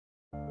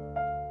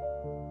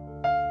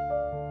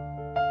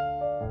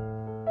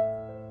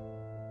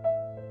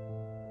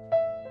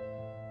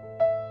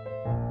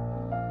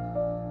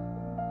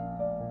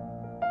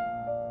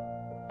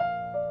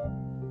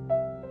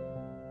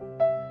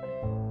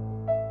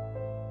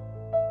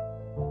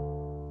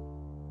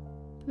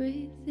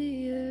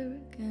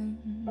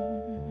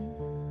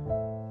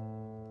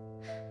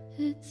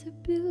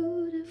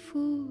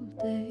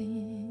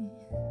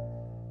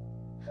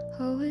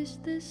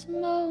this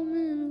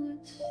moment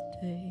would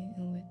stay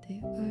with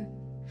the earth.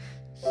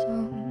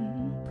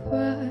 Some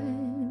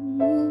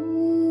primal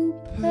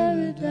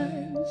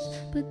paradise,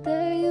 but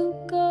there you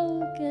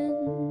go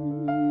again,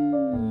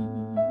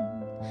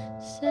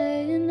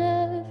 saying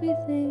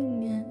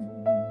everything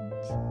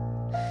ends,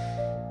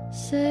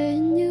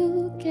 saying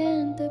you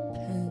can't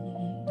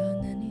depend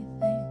on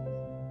anything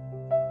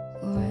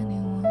or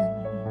anyone.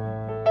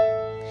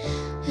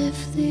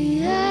 If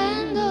the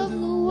end of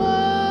the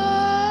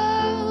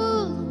world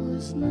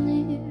was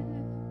near,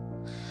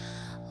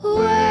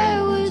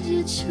 where would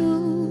you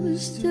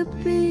choose to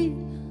be?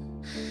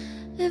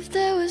 If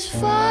there was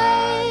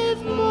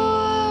 5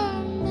 more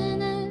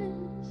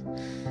minutes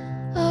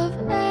of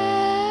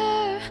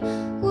air,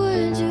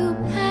 would you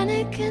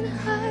panic and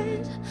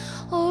hide,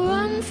 or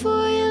run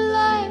for your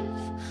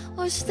life,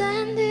 or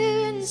stand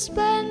here and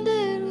spend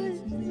it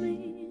with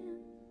me?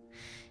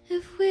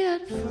 If we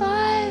had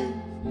 5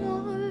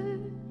 more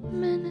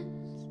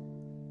minutes,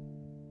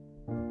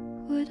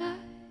 could I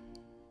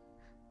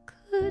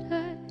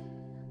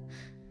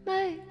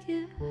make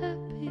you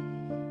happy?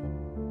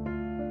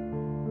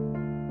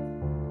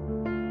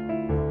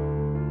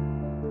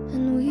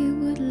 And we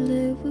would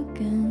live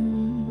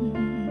again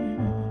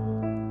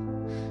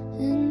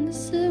in the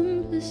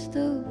simplest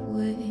of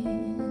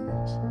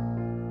ways,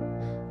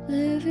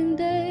 living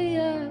day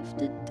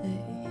after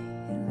day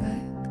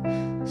like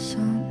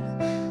some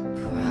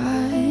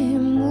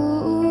primal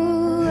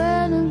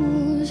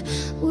animals.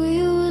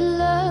 We would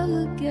love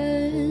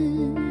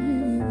again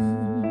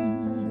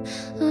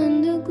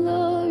under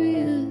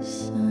glorious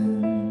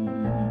suns,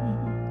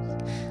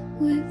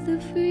 with the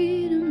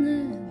freedom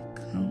that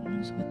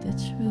comes with the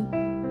truth.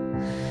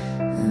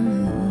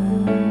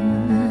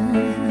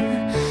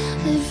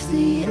 If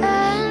the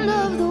end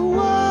of the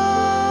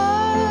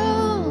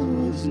world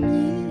was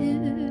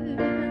near,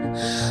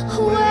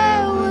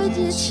 where would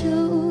you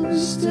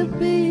choose to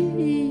be?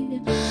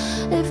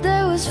 If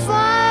there was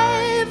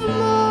 5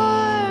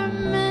 more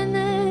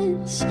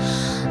minutes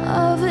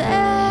of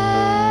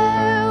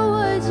air,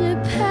 would you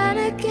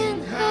panic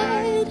and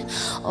hide,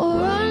 or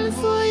run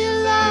for your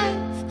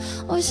life,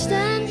 or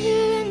stand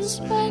here and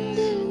spend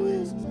it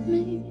with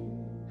me?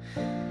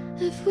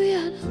 If we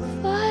had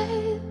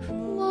 5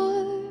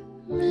 more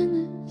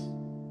minutes,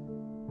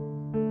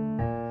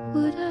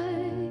 could I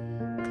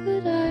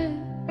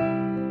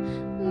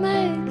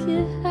make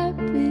you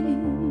happy?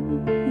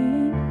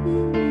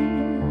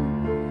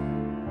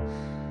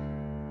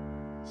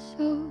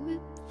 So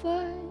it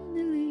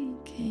finally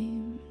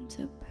came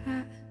to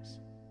pass.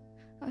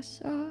 I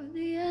saw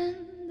the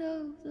end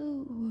of the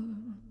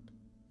world,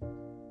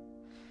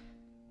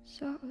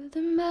 saw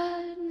the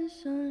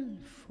madness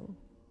unfold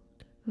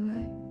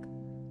like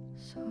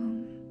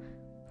some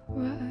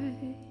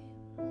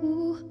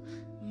primal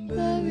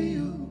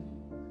burial,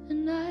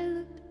 and I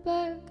looked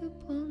back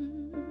upon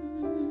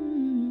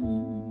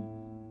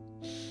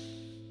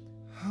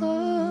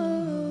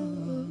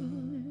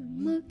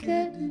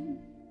Armageddon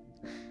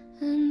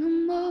and the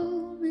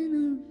moment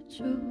of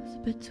truth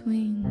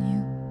between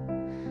you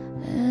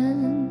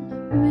and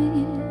me.